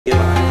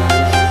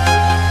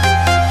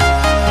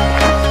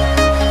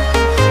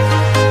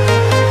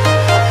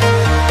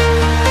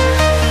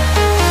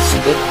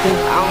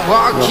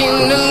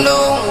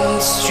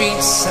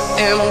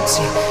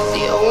empty.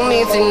 The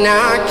only thing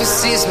I can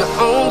see is my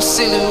own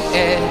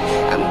silhouette.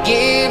 I'm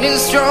getting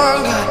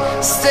stronger,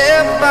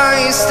 step by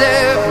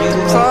step. The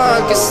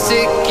clock is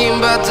ticking,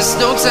 but there's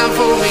no time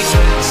for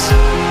regrets.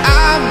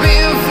 I've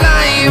been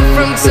flying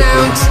from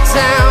town to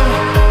town,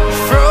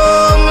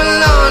 from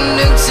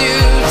London to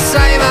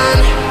Taiwan.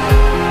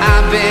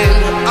 I've been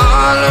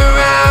all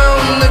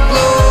around the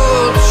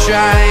globe,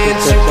 trying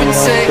to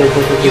protect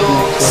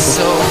your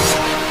soul.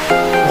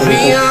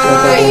 We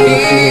are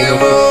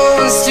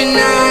heroes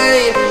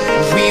tonight.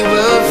 We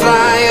will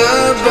fly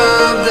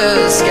above the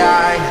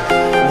sky.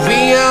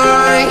 We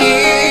are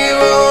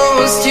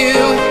heroes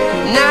tonight.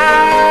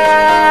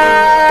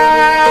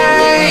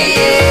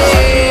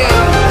 Yeah.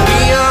 We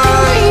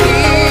are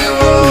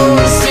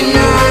heroes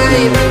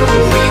tonight.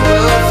 We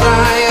will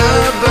fly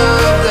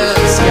above the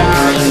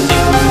sky.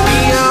 We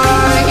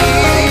are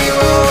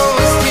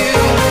heroes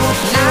tonight.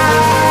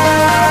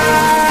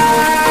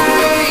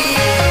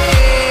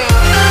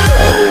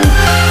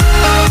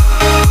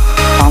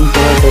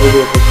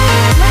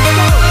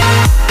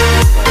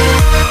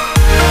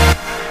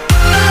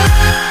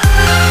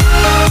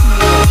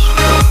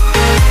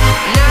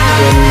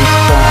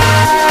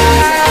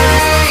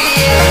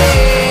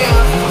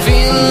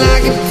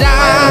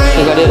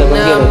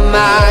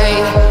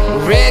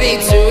 Ready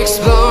to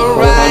explore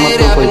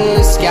right up in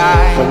the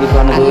sky.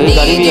 I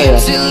need you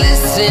to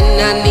listen,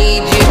 I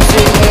need you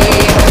to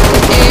hear,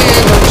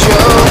 and don't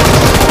show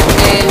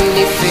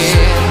any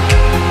fear.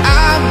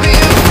 I've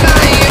been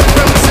flying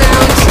from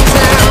town to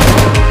town,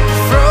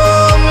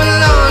 from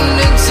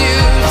London to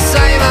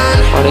Taiwan.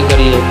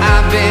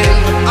 I've been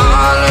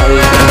all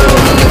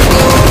around the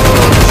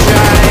globe,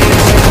 trying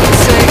to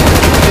protect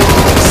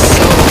your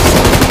soul.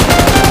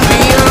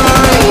 We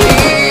are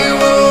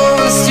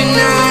heroes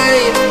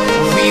tonight.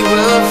 We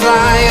will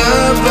fly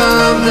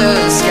above the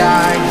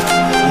sky.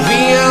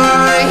 We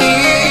are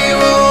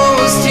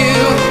heroes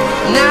tonight.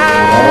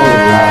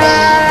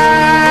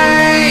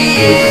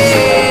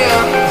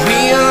 Yeah. We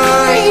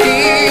are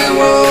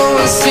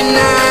heroes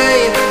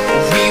tonight.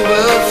 We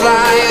will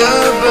fly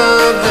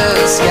above the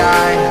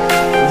sky.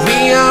 We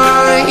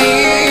are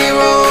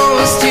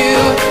heroes tonight.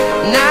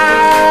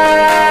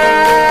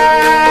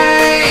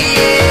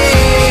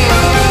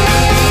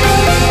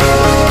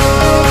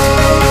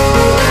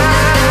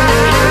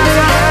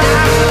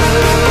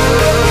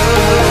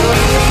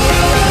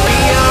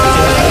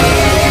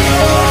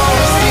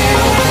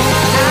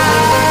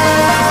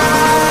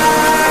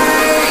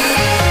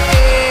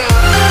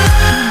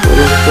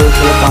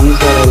 पानी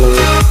से आ रहा है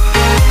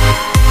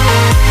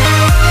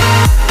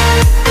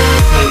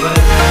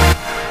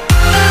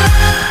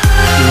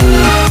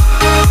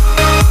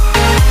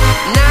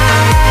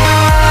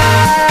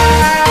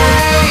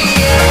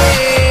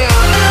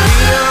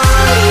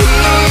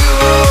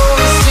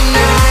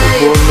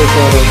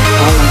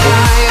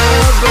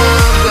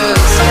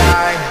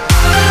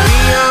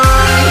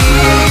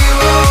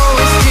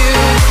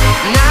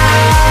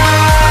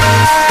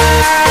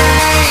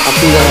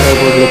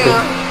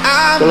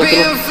I've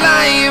been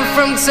flying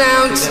from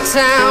town to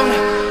town,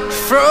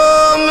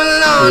 from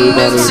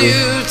London to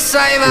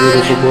Taiwan.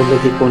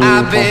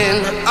 I've been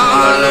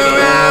all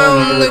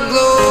around the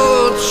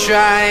globe,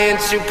 trying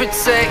to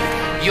protect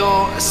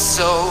your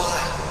soul.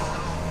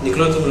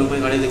 निकलो तुम लोग, मैं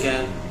गाड़ी लेके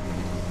आया।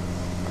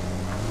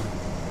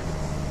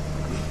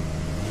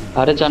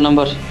 अरे 4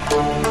 नंबर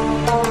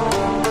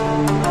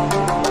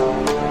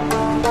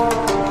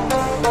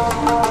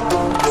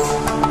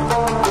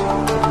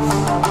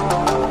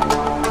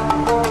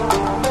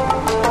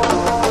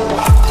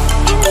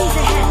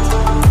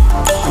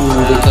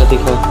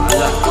दिखा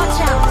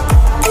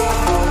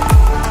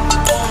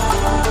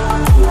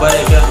ऊपर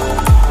है क्या?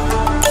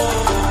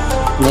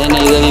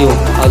 नहीं इधर ही हो,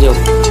 आ जाओ।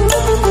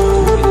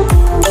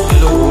 ये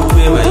लोग वोट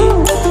में भाई।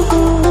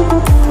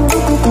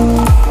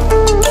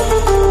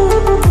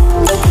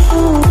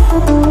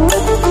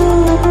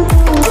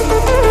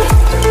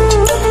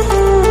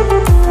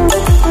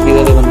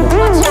 इधर है बंदा।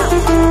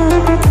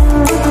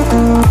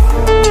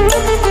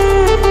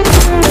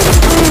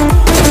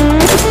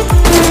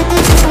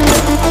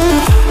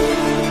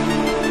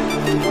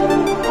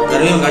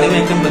 गाड़ी में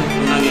एकदम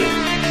बना गया।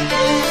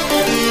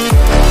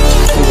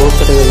 बहुत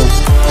कटेगा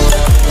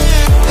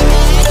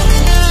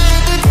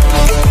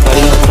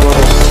गाड़ी में अपना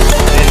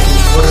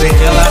और रे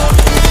चला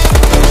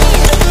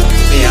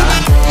यार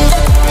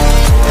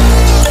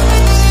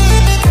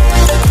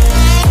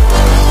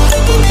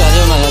तो आ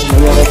जाओ ना यार,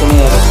 नहीं आ रहा तो नहीं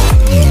आ रहा।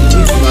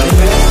 गाड़ी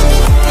में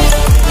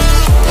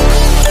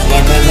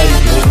वाटर लाइट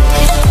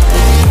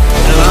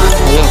चला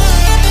हेलो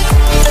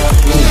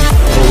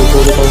चलो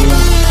चलो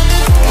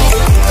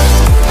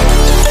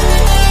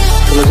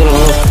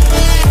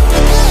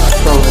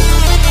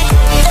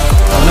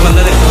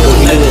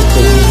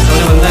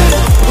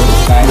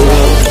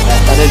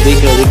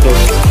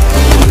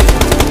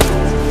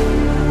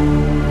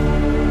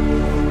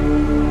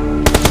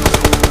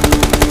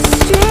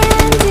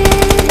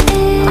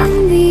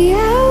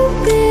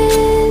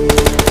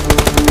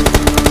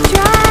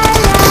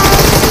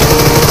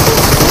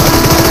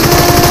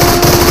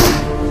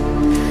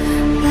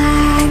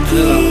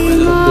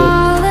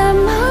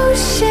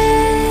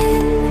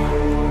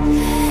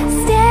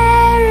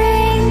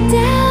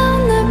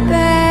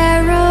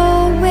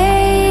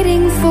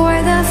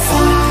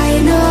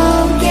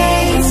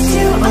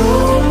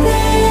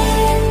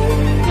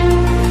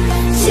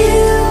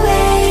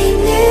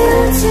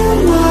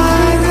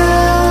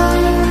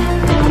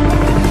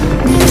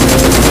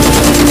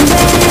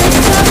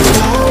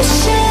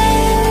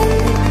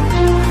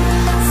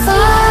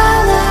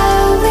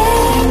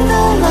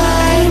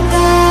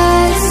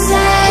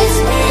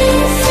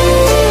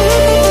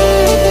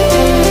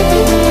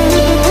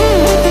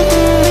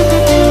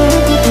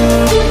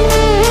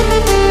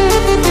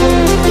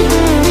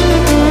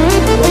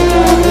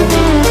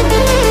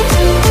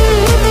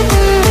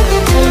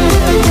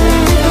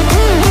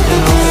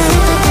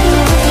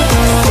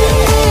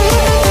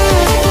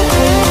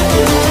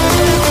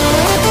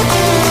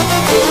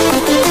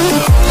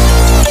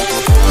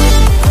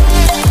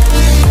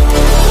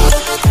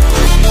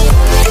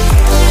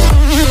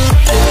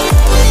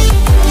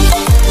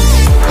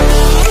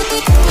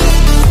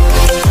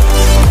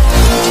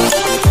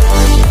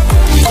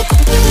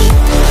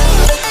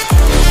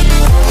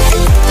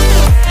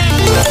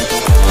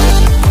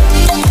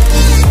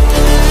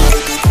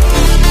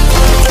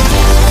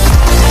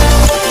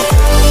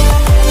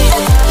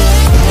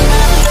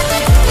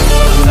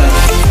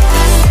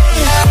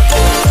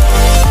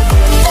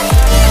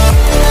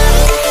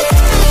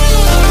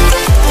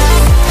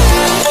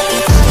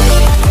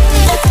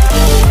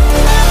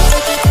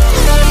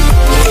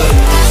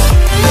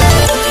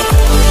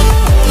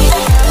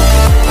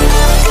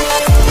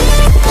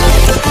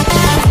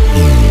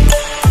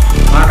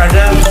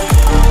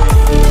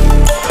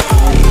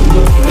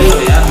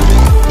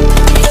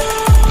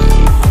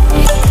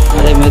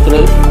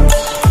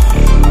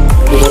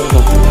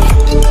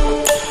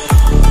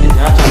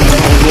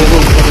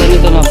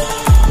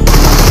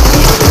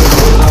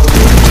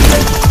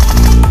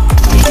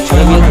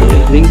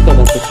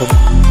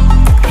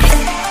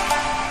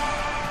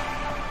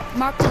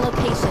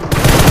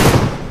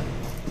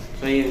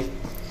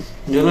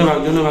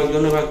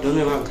जोन में भाग जोन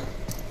में भाग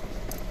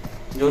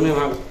जोन में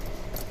भाग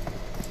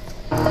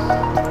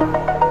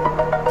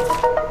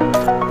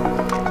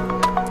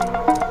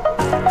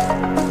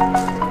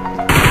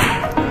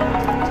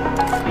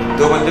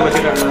दो बंदे बचे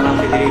कर देना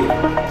फिर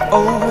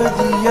over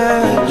the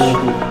edge.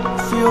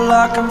 Feel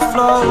like I'm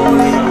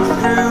floating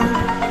through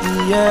the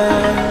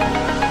air.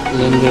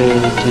 लेंगे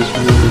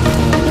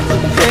The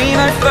pain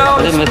I felt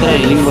अरे मैं तेरा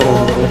healing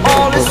before बड़ा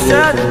all is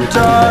said and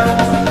done.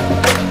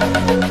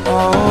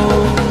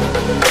 Oh,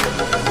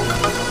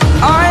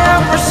 I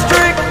am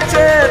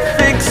restricted,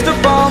 fixed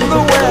upon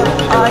the web.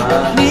 I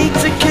need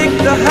to kick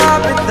the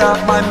habit that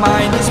my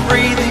mind is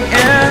breathing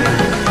in.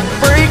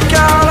 Break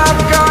out,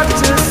 I've got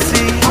to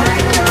see.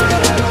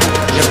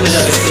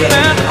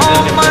 Spent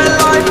all my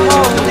life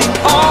holding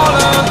all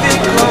of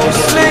it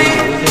closely.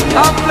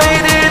 I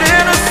played it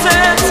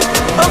innocent,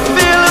 a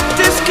feel of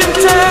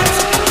discontent.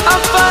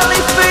 I'm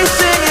finally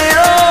facing it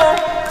all,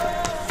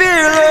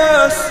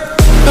 fearless.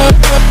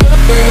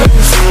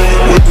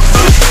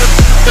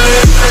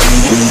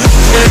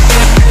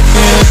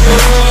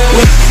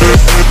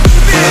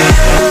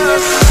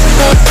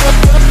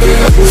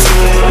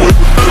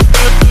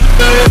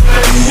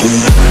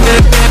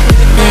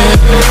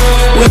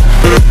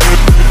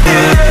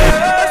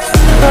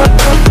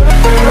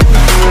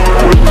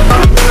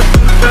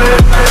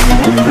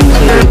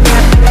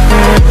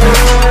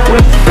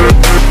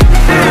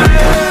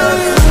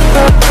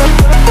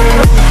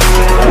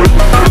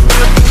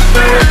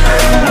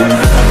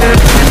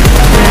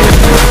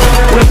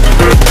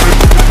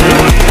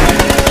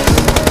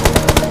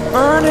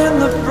 Burning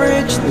the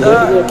bridge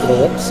that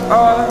keeps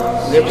us.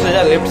 Left से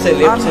जा left से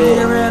I'm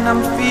here and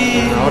I'm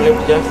feeling और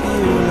left जा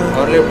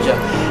और left जा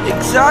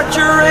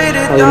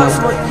exaggerated. That's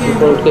what you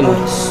assume.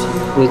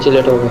 नीचे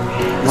लेटा होगा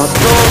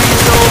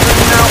Story's over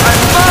now. I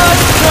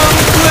must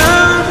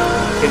conclude.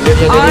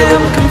 I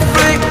am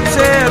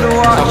conflicted,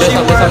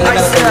 watching where I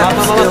step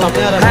still,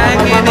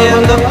 hanging in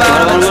the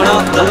balance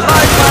of the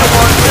life I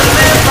want to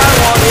live. I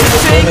want to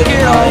take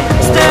it all,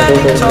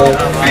 standing tall.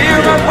 Fear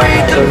I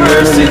weighed the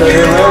person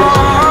you are.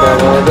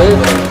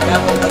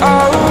 Oh,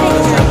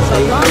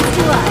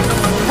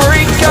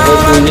 break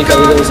out, I've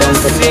got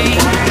to see.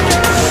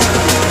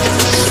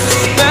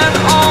 Spent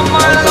all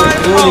my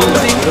life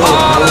holding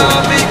all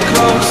of it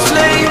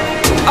closely.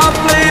 I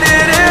played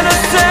it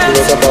innocent,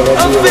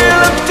 a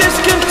feel of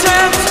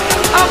discontent.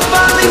 I'm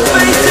finally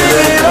facing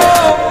it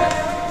all,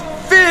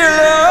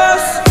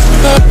 fearless.